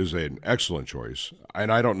Raheem is an excellent choice.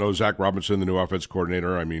 And I don't know Zach Robinson, the new offense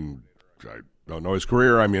coordinator. I mean, I don't know his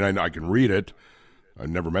career. I mean, I can read it. I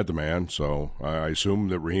never met the man, so I assume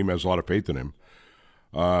that Raheem has a lot of faith in him.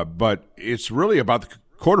 But it's really about the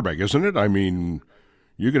quarterback, isn't it? I mean,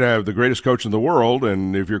 you could have the greatest coach in the world,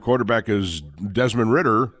 and if your quarterback is Desmond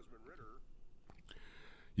Ridder,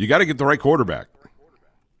 you got to get the right quarterback.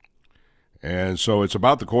 And so it's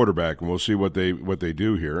about the quarterback, and we'll see what they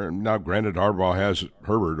do here. And now, granted, Harbaugh has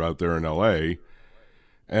Herbert out there in L.A.,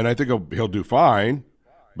 and I think he'll do fine.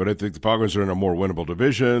 But I think the Falcons are in a more winnable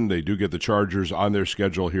division. They do get the Chargers on their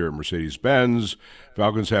schedule here at Mercedes-Benz.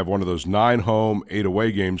 Falcons have one of those 9 home, 8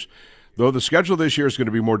 away games. Though the schedule this year is going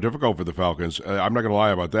to be more difficult for the Falcons. I'm not going to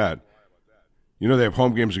lie about that. You know, they have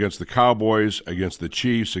home games against the Cowboys, against the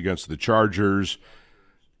Chiefs, against the Chargers,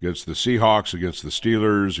 against the Seahawks, against the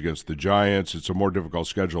Steelers, against the Giants. It's a more difficult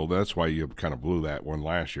schedule. That's why you kind of blew that one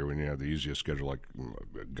last year when you had the easiest schedule like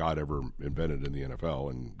God ever invented in the NFL,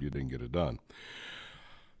 and you didn't get it done.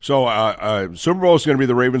 So Super Bowl is going to be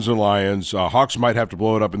the Ravens and Lions. Hawks might have to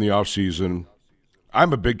blow it up in the offseason.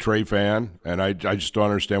 I'm a big Trey fan, and I just don't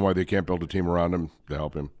understand why they can't build a team around him to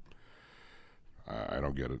help him. I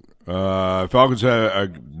don't get it. Falcons,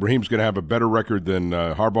 Raheem's going to have a better record than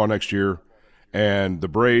Harbaugh next year. And the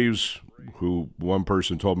Braves, who one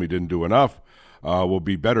person told me didn't do enough, will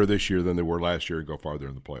be better this year than they were last year and go farther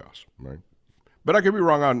in the playoffs. Right? But I could be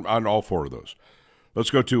wrong on all four of those. Let's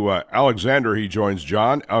go to Alexander. He joins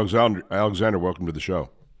John. Alexander, welcome to the show.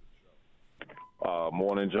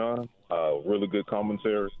 Morning, John. Really good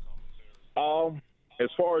commentary. As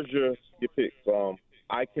far as your picks,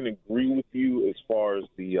 I can agree with you as far as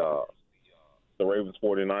the Ravens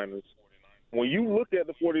 49ers. When you look at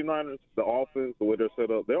the 49ers, the offense, the way they're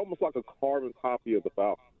set up, they're almost like a carbon copy of the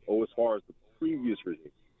Falcons, or as far as the previous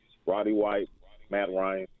regime. Roddy White, Matt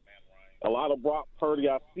Ryan. A lot of Brock Purdy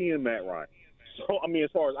I see in Matt Ryan. So, I mean,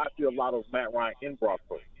 as far as I see a lot of Matt Ryan in Brock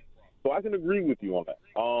Purdy. So I can agree with you on that.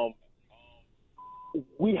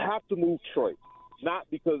 We have to move Trey. Not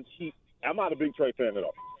because I'm not a big Trey fan at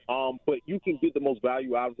all. But you can get the most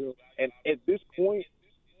value out of him. And at this point,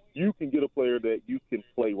 you can get a player that you can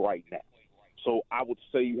play right now. So I would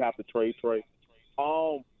say you have to trade Trey.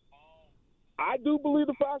 I do believe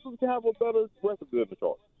the Falcons can have a better record than the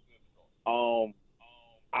Chargers.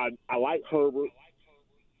 I like Herbert,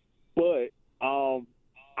 but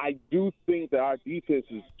I do think that our defense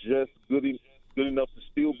is just good enough to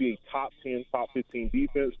still be a top 10, top 15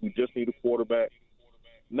 defense. We just need a quarterback.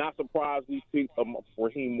 Not surprised we picked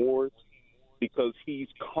Raheem Morris because he's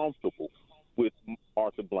comfortable with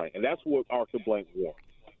Arthur Blank, and that's what Arthur Blank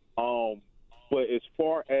wants. But as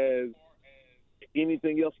far as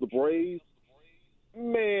anything else, the Braves,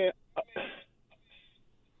 man,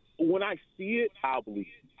 when I see it, I believe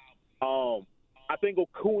it. I think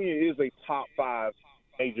Acuna is a top 5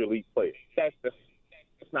 major league player. That's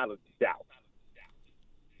not a doubt.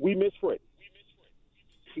 We miss Freddie.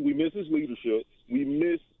 We miss his leadership. We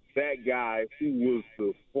miss that guy who was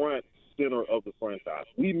the front center of the franchise.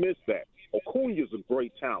 We miss that. Acuna is a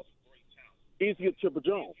great talent. Is he a Chipper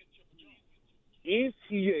Jones? Is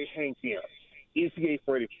he a Hank Aaron? Is he a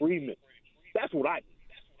Freddie Freeman? That's what I think.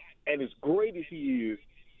 And as great as he is,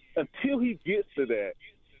 until he gets to that,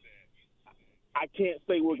 I can't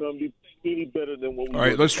say we're going to be any better than what we All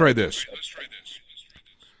right, let's try this.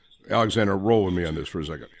 Alexander, roll with me on this for a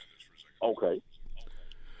second. Okay.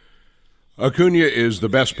 Acuna is the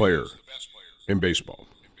best player in baseball.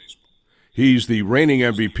 He's the reigning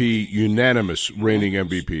MVP, unanimous reigning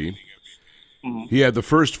MVP. Mm-hmm. He had the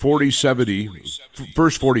first 40-70,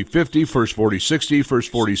 first 40-50, first 40-60,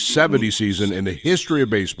 first 40-70 season in the history of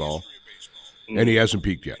baseball, and he hasn't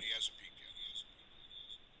peaked yet.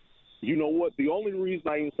 You know what? The only reason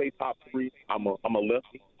I even say top 3, I'm a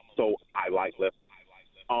lefty, so I like lefty.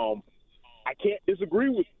 I can't disagree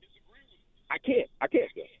with you. I can't.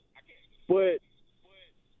 But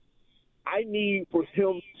I need for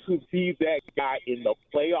him to be that guy in the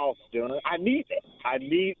playoffs, John. I need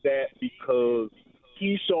that because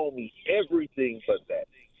he showed me everything but that.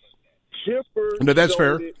 Chipper. No, that's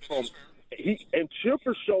fair.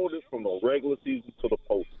 Chipper showed it from the regular season to the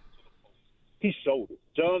postseason. He showed it.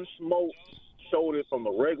 John Smoke showed it from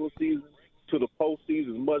the regular season to the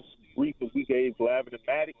postseason. As much grief as we gave Glavine and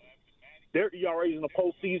Matty, their ERAs in the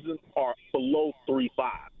postseason are below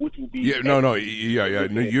 3.5, which would be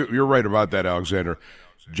you're right about that, Alexander.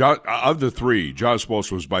 Of the three, John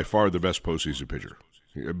Smoltz was by far the best postseason pitcher.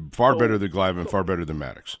 Far better than Glavine, far better than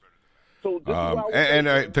Maddox. And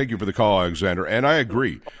I thank you for the call, Alexander. And I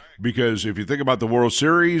agree, because if you think about the World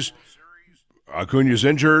Series, Acuna's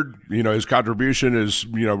injured. His contribution is,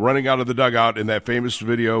 running out of the dugout in that famous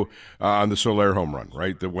video on the Soler home run,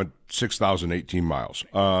 right? That went 6,018 miles.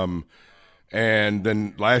 And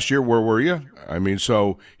then last year, where were you? I mean,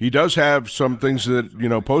 so he does have some things that,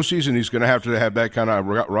 postseason, he's going to have that kind of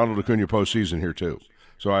Ronald Acuna postseason here too.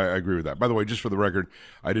 So I agree with that. By the way, just for the record,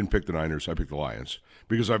 I didn't pick the Niners. I picked the Lions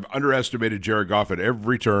because I've underestimated Jared Goff at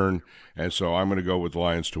every turn, and so I'm going to go with the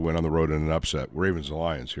Lions to win on the road in an upset. Ravens and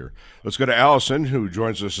Lions here. Let's go to Allison, who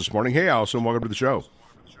joins us this morning. Hey, Allison, welcome to the show.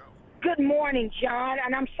 Good morning, John,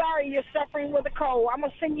 and I'm sorry you're suffering with a cold. I'm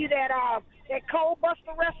going to send you that cold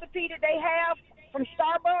buster recipe that they have from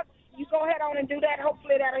Starbucks. You go ahead on and do that.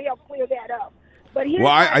 Hopefully that'll help clear that up. But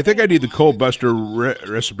I think I need the cold buster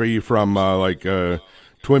recipe from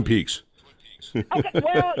Twin Peaks. Okay,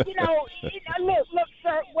 well, look,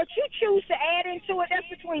 sir, what you choose to add into it, that's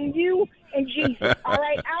between you and Jesus, all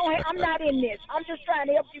right? I'm not in this. I'm just trying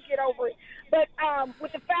to help you get over it. But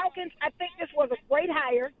with the Falcons, I think this was a great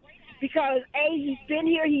hire because, A, he's been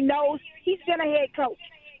here. He knows. He's been a head coach.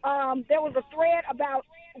 There was a thread about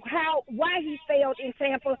why he failed in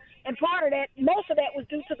Tampa, and part of that, most of that was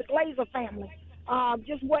due to the Glazer family,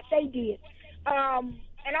 just what they did.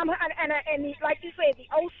 And like you said, the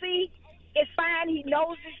OC is fine. He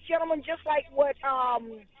knows this gentleman, just like what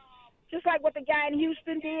the guy in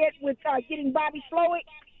Houston did with getting Bobby Slowick.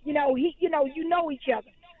 You know each other.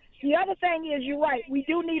 The other thing is, you're right. We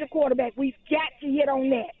do need a quarterback. We've got to hit on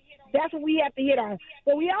that. That's what we have to hit on.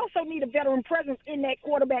 But we also need a veteran presence in that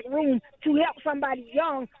quarterback room to help somebody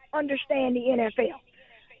young understand the NFL.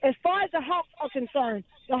 As far as the Hawks are concerned,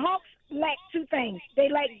 the Hawks lack two things. They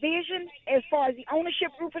lack vision as far as the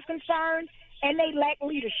ownership group is concerned, and they lack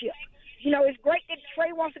leadership. You know, it's great that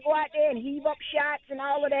Trey wants to go out there and heave up shots and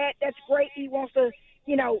all of that. That's great. He wants to,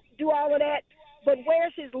 you know, do all of that. But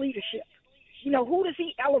where's his leadership? You know, who does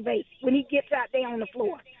he elevate when he gets out there on the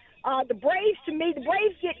floor? The Braves, to me, the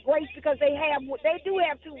Braves get grace because they do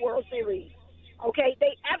have 2 World Series. Okay,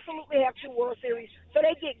 they absolutely have 2 World Series, so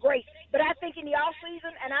they get grace. But I think in the offseason,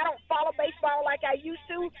 and I don't follow baseball like I used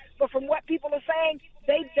to, but from what people are saying,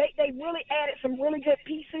 they really added some really good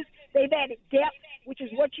pieces. They've added depth, which is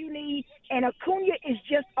what you need, and Acuna is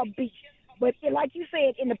just a beast. But like you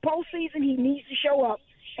said, in the postseason, he needs to show up.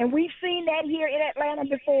 And we've seen that here in Atlanta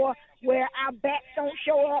before, where our bats don't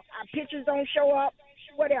show up, our pitchers don't show up,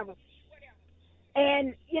 whatever.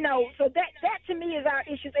 And, you know, so that to me is our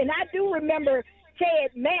issues. And I do remember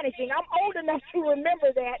Ted managing. I'm old enough to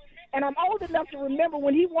remember that. And I'm old enough to remember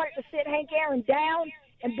when he wanted to sit Hank Aaron down,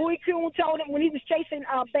 and Bowie Kuhn told him when he was chasing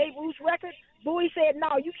Babe Ruth's record, Bowie said,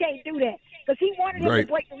 no, you can't do that. Because he wanted him to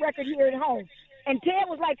break the record here at home. And Ted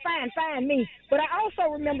was like, fine me. But I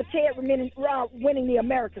also remember Ted winning the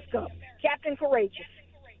America's Cup. Captain Courageous.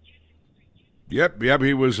 Yep,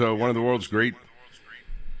 he was one of the world's great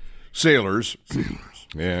sailors,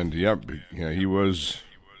 and he was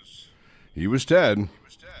Ted.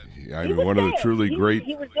 I mean, one of the truly great.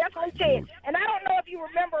 He was definitely Ted. And I don't know if you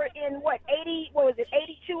remember in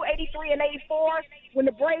 82, 83, and 84 when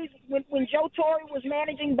the Braves, when Joe Torre was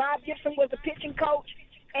managing, Bob Gibson was the pitching coach,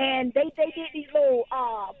 and they did these little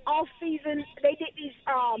off-season. They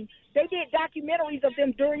did documentaries of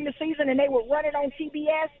them during the season, and they would run it on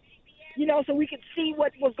TBS. You know, so we could see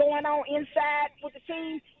what was going on inside with the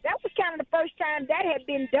team. That was kind of the first time that had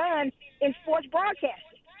been done in sports broadcasting.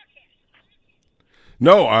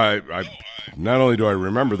 No, I not only do I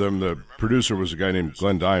remember them, the producer was a guy named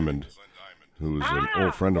Glenn Diamond, who was an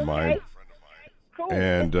old friend of mine. Cool.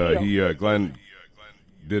 And Glenn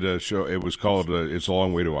did a show. It was called It's a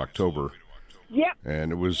Long Way to October. Yep.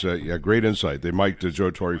 And it was great insight. They mic'd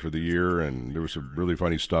Joe Torre for the year, and there was some really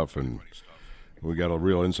funny stuff, and we got a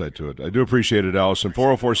real insight to it. I do appreciate it, Allison.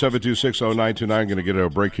 404-726-0929. Going to get a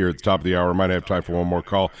break here at the top of the hour. Might have time for one more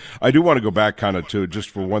call. I do want to go back kind of to just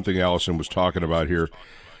for one thing Allison was talking about here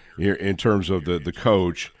in terms of the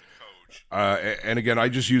coach. And again, I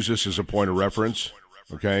just use this as a point of reference,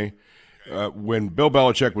 okay? When Bill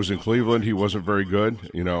Belichick was in Cleveland, he wasn't very good.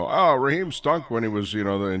 You know, Raheem stunk when he was,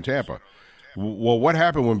 in Tampa. Well, what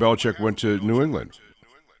happened when Belichick went to New England?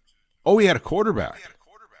 Oh, he had a quarterback.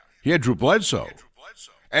 He had Drew Bledsoe.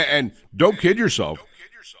 And don't kid yourself,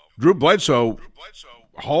 Drew Bledsoe,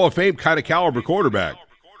 Hall of Fame kind of caliber quarterback.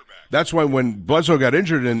 That's why when Bledsoe got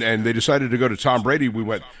injured and they decided to go to Tom Brady, we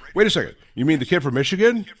went, wait a second, you mean the kid from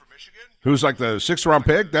Michigan? Who's like the 6th-round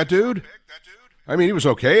pick, that dude? I mean, he was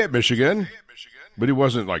okay at Michigan, but he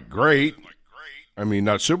wasn't, like, great. I mean,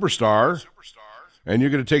 not superstar. And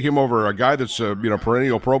you're going to take him over a guy that's a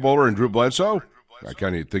perennial Pro Bowler and Drew Bledsoe? I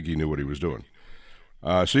kind of think he knew what he was doing.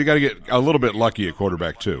 So you got to get a little bit lucky at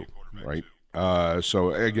quarterback too, right?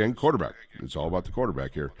 So, again, quarterback. It's all about the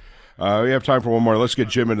quarterback here. We have time for one more. Let's get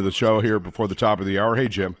Jim into the show here before the top of the hour. Hey,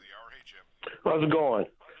 Jim. How's it going?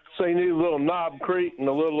 So you need a little Knob Creek and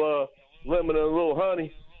a little lemon and a little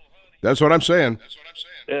honey? That's what I'm saying.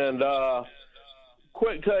 And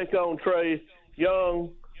quick take on Trey Young.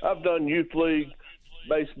 I've done youth league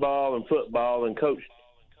baseball and football and coached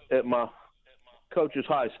at my coach's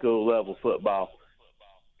high school level football.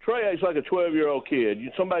 Trey acts like a 12-year-old kid.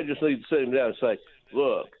 Somebody just needs to sit him down and say,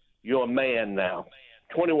 look, you're a man now.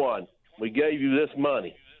 21. We gave you this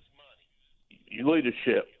money. Your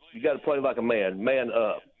leadership. You got to play like a man. Man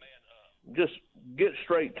up. Just get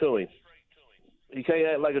straight to him. He can't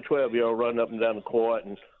act like a 12-year-old running up and down the court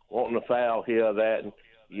and wanting a foul here or that and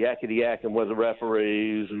yakety-yakking with the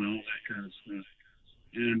referees and all that kind of stuff.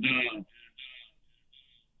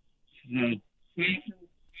 And,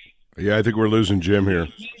 yeah, I think we're losing Jim here.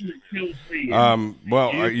 You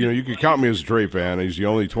can count me as a Trey fan. He's the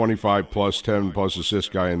only 25-plus, 10-plus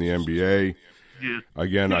assist guy in the NBA.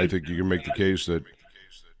 Again, I think you can make the case that,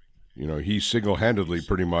 he single-handedly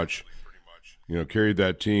pretty much, carried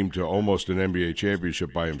that team to almost an NBA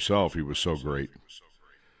championship by himself. He was so great.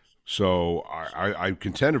 So I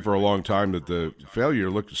contended for a long time that the failure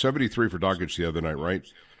looked 73 for Doncic the other night, right?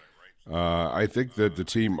 I think that the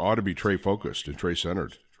team ought to be Trey-focused and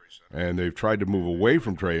Trey-centered. And they've tried to move away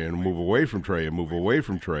from Trey and move away from Trey and move away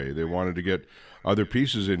from Trey. They wanted to get other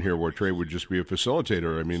pieces in here where Trey would just be a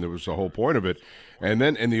facilitator. I mean, that was the whole point of it. And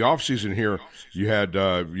then in the offseason here, you had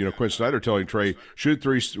Quinn Snyder telling Trey, shoot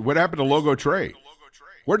three. What happened to Logo Trey?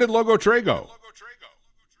 Where did Logo Trey go?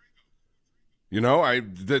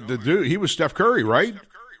 The dude, he was Steph Curry, right?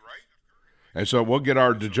 And so we'll get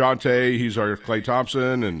our DeJounte, he's our Klay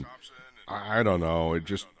Thompson, and I don't know. It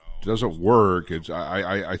just doesn't work.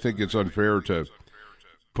 I think it's unfair to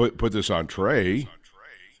put this on Trey.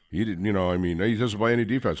 He didn't, he doesn't play any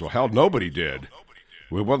defense. Well, hell, nobody did.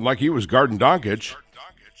 It wasn't like he was guarding Doncic,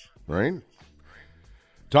 right?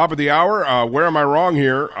 Top of the hour. Where am I wrong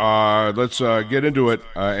here? Let's get into it,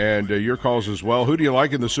 and your calls as well. Who do you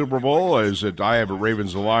like in the Super Bowl? Is it I have it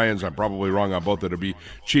Ravens and Lions? I'm probably wrong on both. It'll be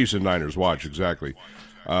Chiefs and Niners. Watch exactly,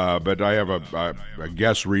 but I have a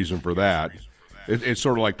guess reason for that. It's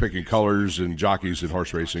sort of like picking colors and jockeys in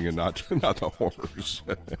horse racing, and not the horse.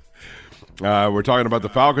 We're talking about the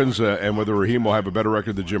Falcons and whether Raheem will have a better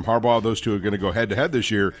record than Jim Harbaugh. Those two are going to go head-to-head this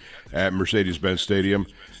year at Mercedes-Benz Stadium.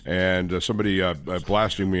 And somebody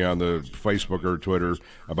blasting me on the Facebook or Twitter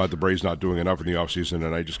about the Braves not doing enough in the offseason,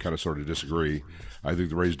 and I just kind of sort of disagree. I think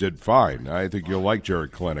the Braves did fine. I think you'll like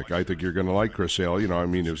Jared Klinick. I think you're going to like Chris Sale,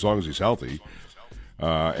 as long as he's healthy.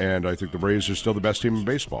 And I think the Braves are still the best team in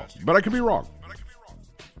baseball. But I could be wrong.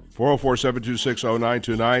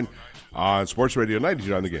 404-726-0929 on Sports Radio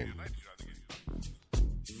 92 on the Game.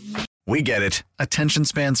 We get it. Attention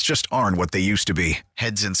spans just aren't what they used to be.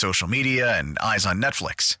 Heads in social media and eyes on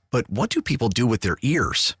Netflix. But what do people do with their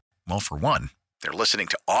ears? Well, for one, they're listening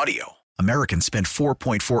to audio. Americans spend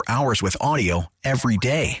 4.4 hours with audio every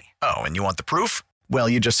day. Oh, and you want the proof? Well,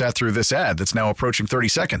 you just sat through this ad that's now approaching 30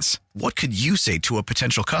 seconds. What could you say to a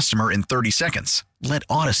potential customer in 30 seconds? Let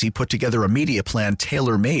Odyssey put together a media plan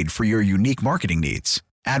tailor-made for your unique marketing needs.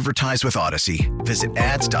 Advertise with Odyssey. Visit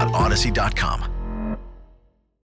ads.odyssey.com.